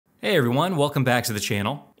Hey everyone, welcome back to the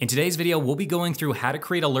channel. In today's video, we'll be going through how to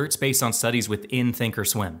create alerts based on studies within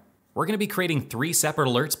ThinkorSwim. We're going to be creating 3 separate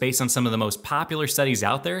alerts based on some of the most popular studies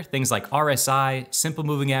out there, things like RSI, simple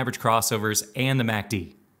moving average crossovers, and the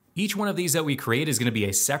MACD. Each one of these that we create is going to be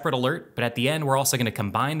a separate alert, but at the end, we're also going to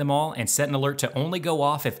combine them all and set an alert to only go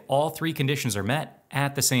off if all 3 conditions are met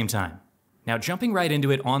at the same time. Now, jumping right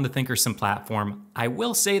into it on the ThinkorSwim platform, I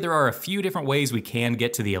will say there are a few different ways we can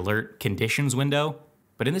get to the alert conditions window.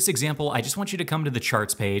 But in this example, I just want you to come to the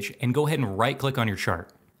charts page and go ahead and right-click on your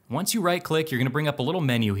chart. Once you right-click, you're going to bring up a little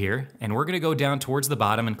menu here, and we're going to go down towards the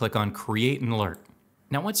bottom and click on Create an Alert.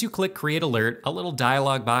 Now, once you click Create Alert, a little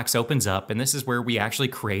dialog box opens up, and this is where we actually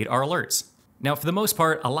create our alerts. Now, for the most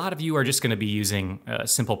part, a lot of you are just going to be using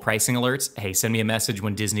simple pricing alerts. Hey, send me a message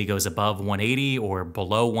when Disney goes above 180 or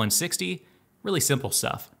below 160. Really simple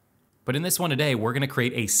stuff. But in this one today, we're going to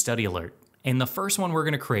create a study alert. And the first one we're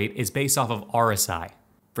going to create is based off of RSI.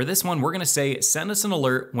 For this one, we're going to say, send us an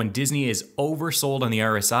alert when Disney is oversold on the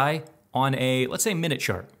RSI on a, let's say, minute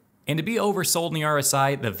chart. And to be oversold in the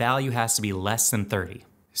RSI, the value has to be less than 30.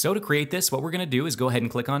 So to create this, what we're going to do is go ahead and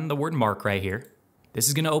click on the word mark right here. This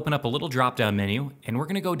is going to open up a little drop-down menu, and we're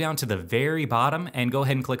going to go down to the very bottom and go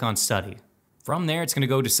ahead and click on study. From there, it's going to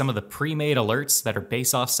go to some of the pre-made alerts that are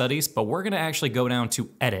based off studies, but we're going to actually go down to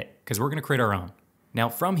edit because we're going to create our own. Now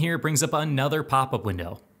from here, it brings up another pop-up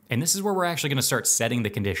window. And this is where we're actually going to start setting the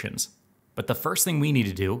conditions. But the first thing we need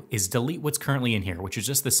to do is delete what's currently in here, which is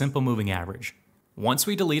just the simple moving average. Once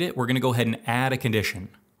we delete it, we're going to go ahead and add a condition.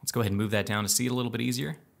 Let's go ahead and move that down to see it a little bit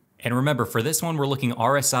easier. And remember, for this one, we're looking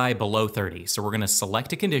RSI below 30. So we're going to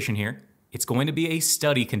select a condition here. It's going to be a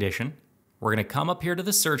study condition. We're going to come up here to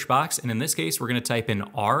the search box, and in this case, we're going to type in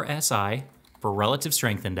RSI for Relative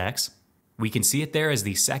Strength Index. We can see it there as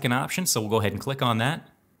the second option, so we'll go ahead and click on that.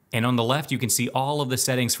 And on the left, you can see all of the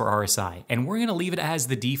settings for RSI. And we're going to leave it as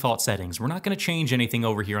the default settings. We're not going to change anything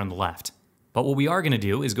over here on the left. But what we are going to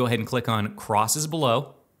do is go ahead and click on crosses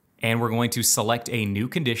below. And we're going to select a new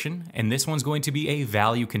condition. And this one's going to be a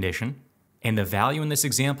value condition. And the value in this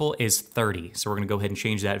example is 30. So we're going to go ahead and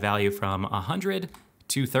change that value from 100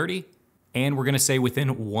 to 30. And we're going to say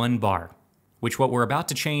within 1 bar, which what we're about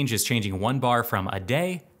to change is changing 1 bar from a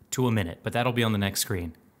day to a minute. But that'll be on the next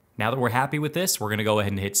screen. Now that we're happy with this, we're going to go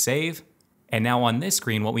ahead and hit save. And now on this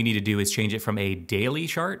screen, what we need to do is change it from a daily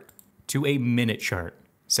chart to a minute chart.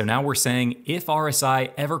 So now we're saying if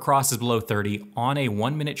RSI ever crosses below 30 on a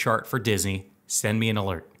 1-minute chart for Disney, send me an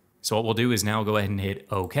alert. So what we'll do is now go ahead and hit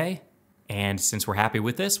OK. And since we're happy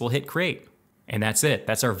with this, we'll hit create. And that's it.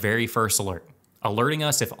 That's our very first alert, alerting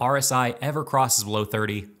us if RSI ever crosses below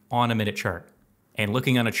 30 on a minute chart. And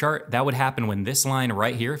looking on a chart, that would happen when this line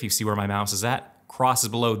right here, if you see where my mouse is at, crosses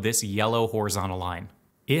below this yellow horizontal line.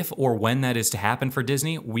 If or when that is to happen for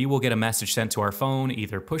Disney, we will get a message sent to our phone,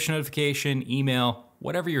 either push notification, email,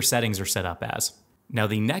 whatever your settings are set up as. Now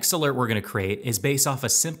the next alert we're going to create is based off a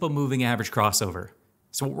simple moving average crossover.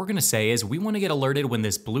 So what we're going to say is we want to get alerted when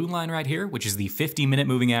this blue line right here, which is the 50-minute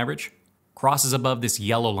moving average, crosses above this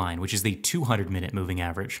yellow line, which is the 200-minute moving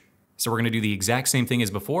average. So we're going to do the exact same thing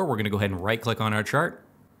as before. We're going to go ahead and right-click on our chart.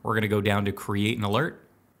 We're going to go down to create an alert.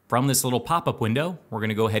 From this little pop-up window, we're going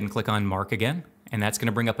to go ahead and click on Mark again, and that's going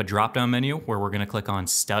to bring up a drop-down menu where we're going to click on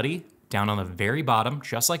Study down on the very bottom,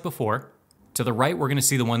 just like before. To the right, we're going to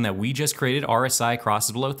see the one that we just created, RSI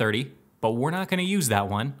crosses below 30, but we're not going to use that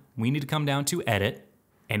one. We need to come down to Edit,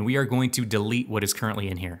 and we are going to delete what is currently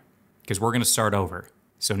in here because we're going to start over.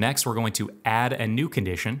 So next, we're going to add a new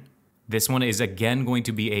condition. This one is again going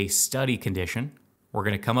to be a study condition. We're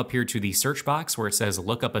going to come up here to the search box where it says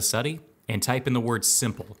Look up a study, and type in the word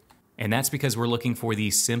simple. And that's because we're looking for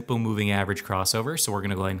the simple moving average crossover. So we're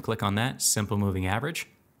going to go ahead and click on that, simple moving average.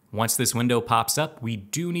 Once this window pops up, we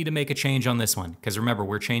do need to make a change on this one. Because remember,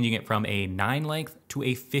 we're changing it from a 9 length to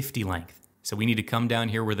a 50 length. So we need to come down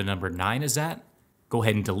here where the number 9 is at. Go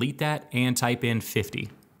ahead and delete that and type in 50.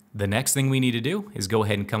 The next thing we need to do is go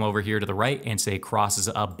ahead and come over here to the right and say crosses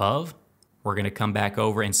above. We're going to come back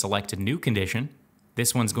over and select a new condition.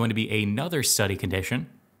 This one's going to be another study condition.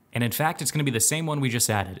 And in fact, it's going to be the same one we just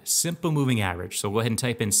added, simple moving average. So go ahead and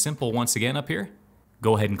type in simple once again up here.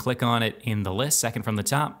 Go ahead and click on it in the list, second from the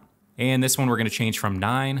top. And this one we're going to change from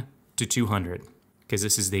 9 to 200 because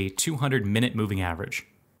this is the 200-minute moving average.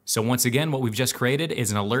 So once again, what we've just created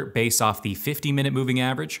is an alert based off the 50-minute moving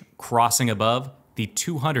average crossing above the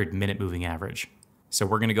 200-minute moving average. So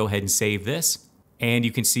we're going to go ahead and save this. And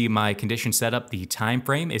you can see my condition setup, the time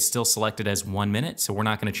frame is still selected as 1 minute. So we're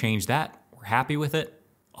not going to change that. We're happy with it.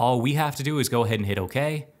 All we have to do is go ahead and hit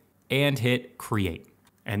OK and hit create.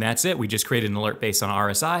 And that's it. We just created an alert based on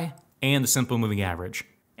RSI and the simple moving average.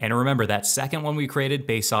 And remember, that second one we created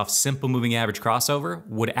based off simple moving average crossover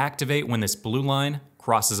would activate when this blue line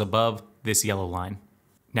crosses above this yellow line.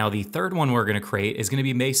 Now the third one we're going to create is going to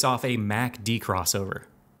be based off a MACD crossover.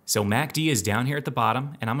 So MACD is down here at the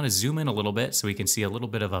bottom, and I'm going to zoom in a little bit so we can see a little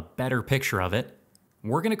bit of a better picture of it.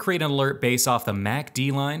 We're going to create an alert based off the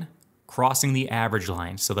MACD line crossing the average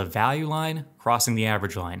line. So the value line crossing the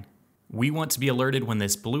average line. We want to be alerted when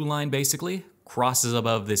this blue line basically crosses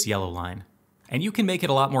above this yellow line. And you can make it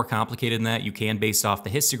a lot more complicated than that. You can based off the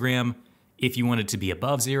histogram if you want it to be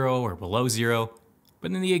above 0 or below 0.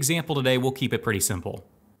 But in the example today, we'll keep it pretty simple.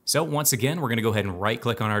 So once again, we're going to go ahead and right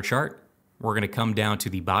click on our chart. We're going to come down to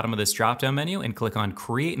the bottom of this drop down menu and click on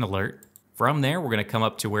create an alert. From there, we're going to come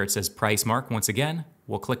up to where it says price mark once again.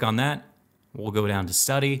 We'll click on that. We'll go down to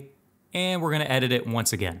study and we're going to edit it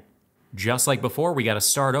once again. Just like before, we got to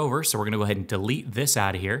start over. So we're going to go ahead and delete this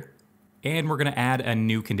out of here and we're going to add a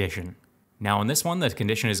new condition. Now in this one, the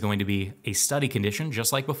condition is going to be a study condition,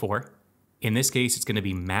 just like before. In this case, it's going to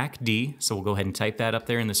be MACD. So we'll go ahead and type that up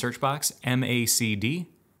there in the search box, MACD,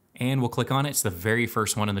 and we'll click on it. It's the very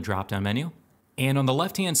first one in the drop-down menu. And on the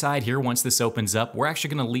left-hand side here, once this opens up, we're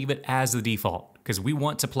actually going to leave it as the default because we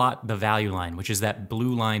want to plot the value line, which is that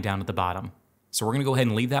blue line down at the bottom. So we're going to go ahead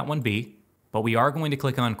and leave that one be, but we are going to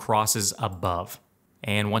click on crosses above.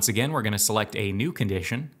 And once again, we're going to select a new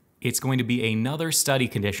condition. It's going to be another study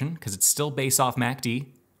condition because it's still based off MACD.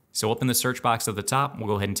 So up in the search box at the top, we'll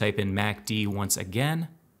go ahead and type in MACD once again,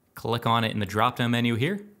 click on it in the drop-down menu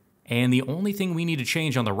here. And the only thing we need to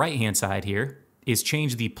change on the right-hand side here is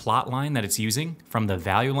change the plot line that it's using from the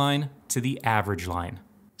value line to the average line.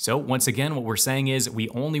 So once again, what we're saying is we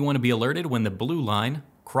only want to be alerted when the blue line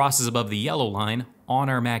crosses above the yellow line on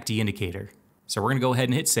our MACD indicator. So we're going to go ahead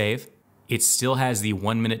and hit save. It still has the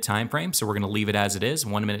 1 minute time frame, so we're going to leave it as it is.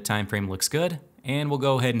 1 minute time frame looks good, and we'll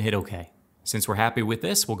go ahead and hit OK. Since we're happy with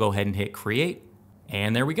this, we'll go ahead and hit create.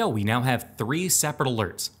 And there we go. We now have 3 separate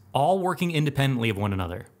alerts, all working independently of one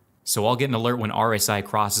another. So I'll get an alert when RSI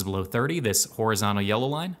crosses below 30, this horizontal yellow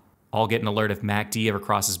line. I'll get an alert if MACD ever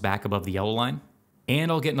crosses back above the yellow line. And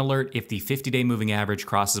I'll get an alert if the 50-day moving average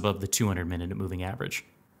crosses above the 200-minute moving average.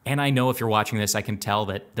 And I know if you're watching this, I can tell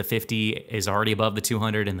that the 50 is already above the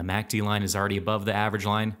 200 and the MACD line is already above the average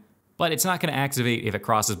line. But it's not going to activate if it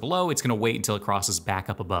crosses below, it's going to wait until it crosses back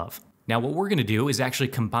up above. Now what we're going to do is actually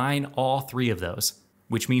combine all 3 of those,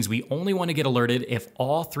 which means we only want to get alerted if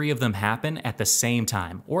all 3 of them happen at the same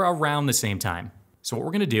time or around the same time. So what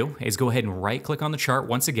we're going to do is go ahead and right click on the chart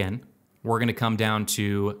once again. We're going to come down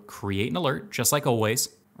to create an alert, just like always.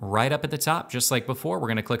 Right up at the top, just like before, we're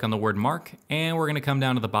going to click on the word mark and we're going to come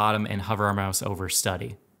down to the bottom and hover our mouse over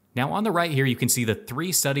study. Now on the right here, you can see the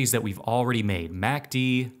 3 studies that we've already made,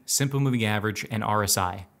 MACD, simple moving average, and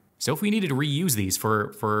RSI. So if we needed to reuse these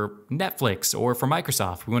for Netflix or for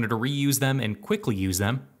Microsoft, we wanted to reuse them and quickly use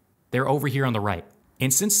them, they're over here on the right.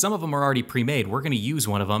 And since some of them are already pre-made, we're going to use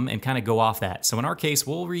one of them and kind of go off that. So in our case,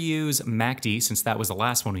 we'll reuse MACD since that was the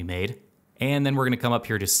last one we made. And then we're going to come up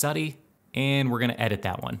here to study and we're going to edit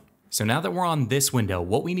that one. So now that we're on this window,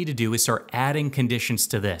 what we need to do is start adding conditions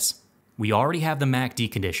to this. We already have the MACD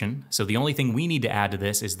condition, so the only thing we need to add to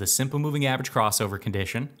this is the simple moving average crossover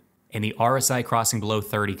condition and the RSI crossing below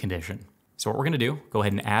 30 condition. So what we're going to do, go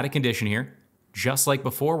ahead and add a condition here. Just like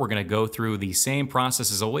before, we're going to go through the same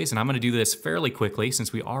process as always, and I'm going to do this fairly quickly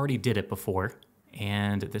since we already did it before.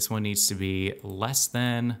 And this one needs to be less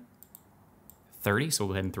than 30, so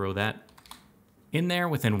we'll go ahead and throw that in there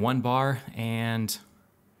within 1 bar and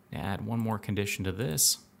add one more condition to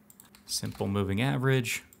this. Simple moving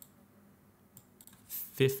average,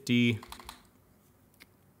 50,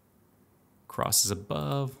 crosses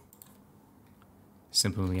above,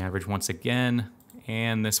 simple moving average once again,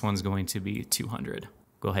 and this one's going to be 200.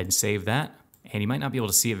 Go ahead and save that. And you might not be able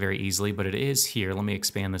to see it very easily, but it is here. Let me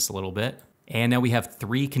expand this a little bit. And now we have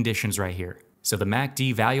 3 conditions right here. So the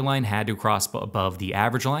MACD value line had to cross above the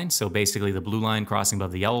average line, so basically the blue line crossing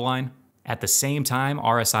above the yellow line. At the same time,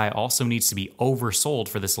 RSI also needs to be oversold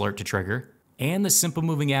for this alert to trigger. And the simple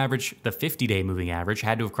moving average, the 50-day moving average,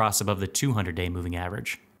 had to have crossed above the 200-day moving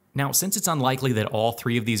average. Now, since it's unlikely that all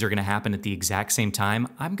 3 of these are going to happen at the exact same time,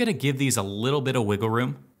 I'm going to give these a little bit of wiggle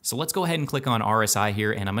room. So let's go ahead and click on RSI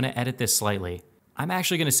here, and I'm going to edit this slightly. I'm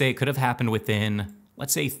actually going to say it could have happened within,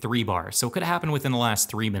 let's say, 3 bars. So it could have happened within the last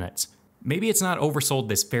 3 minutes. Maybe it's not oversold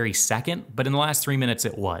this very second, but in the last 3 minutes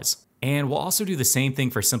it was. And we'll also do the same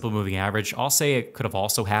thing for simple moving average. I'll say it could have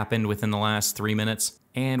also happened within the last 3 minutes,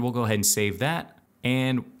 and we'll go ahead and save that.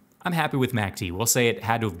 And I'm happy with MACD. We'll say it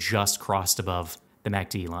had to have just crossed above the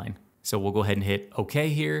MACD line. So we'll go ahead and hit OK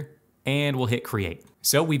here. and we'll hit create.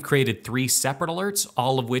 So we've created 3 separate alerts,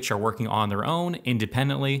 all of which are working on their own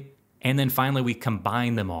independently. And then finally, we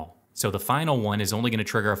combine them all. So the final one is only going to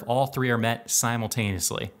trigger if all 3 are met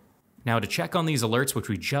simultaneously. Now to check on these alerts which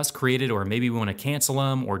we just created, or maybe we want to cancel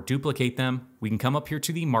them or duplicate them, we can come up here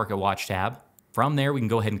to the Market Watch tab. From there, we can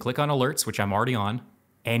go ahead and click on alerts, which I'm already on.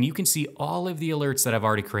 And you can see all of the alerts that I've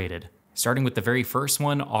already created. Starting with the very first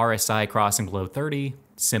one, RSI crossing below 30,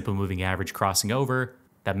 simple moving average crossing over,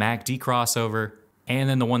 the MACD crossover, and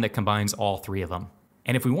then the one that combines all 3 of them.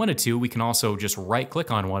 And if we wanted to, we can also just right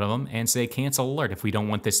click on one of them and say cancel alert if we don't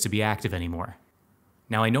want this to be active anymore.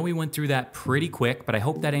 Now I know we went through that pretty quick, but I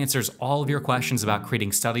hope that answers all of your questions about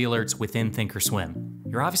creating study alerts within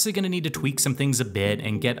ThinkorSwim. You're obviously going to need to tweak some things a bit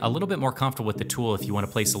and get a little bit more comfortable with the tool if you want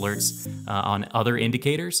to place alerts on other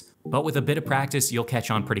indicators, but with a bit of practice, you'll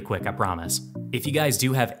catch on pretty quick, I promise. If you guys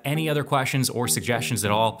do have any other questions or suggestions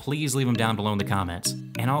at all, please leave them down below in the comments.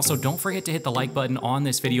 And also don't forget to hit the like button on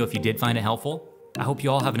this video if you did find it helpful. I hope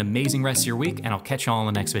you all have an amazing rest of your week, and I'll catch you all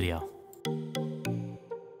in the next video.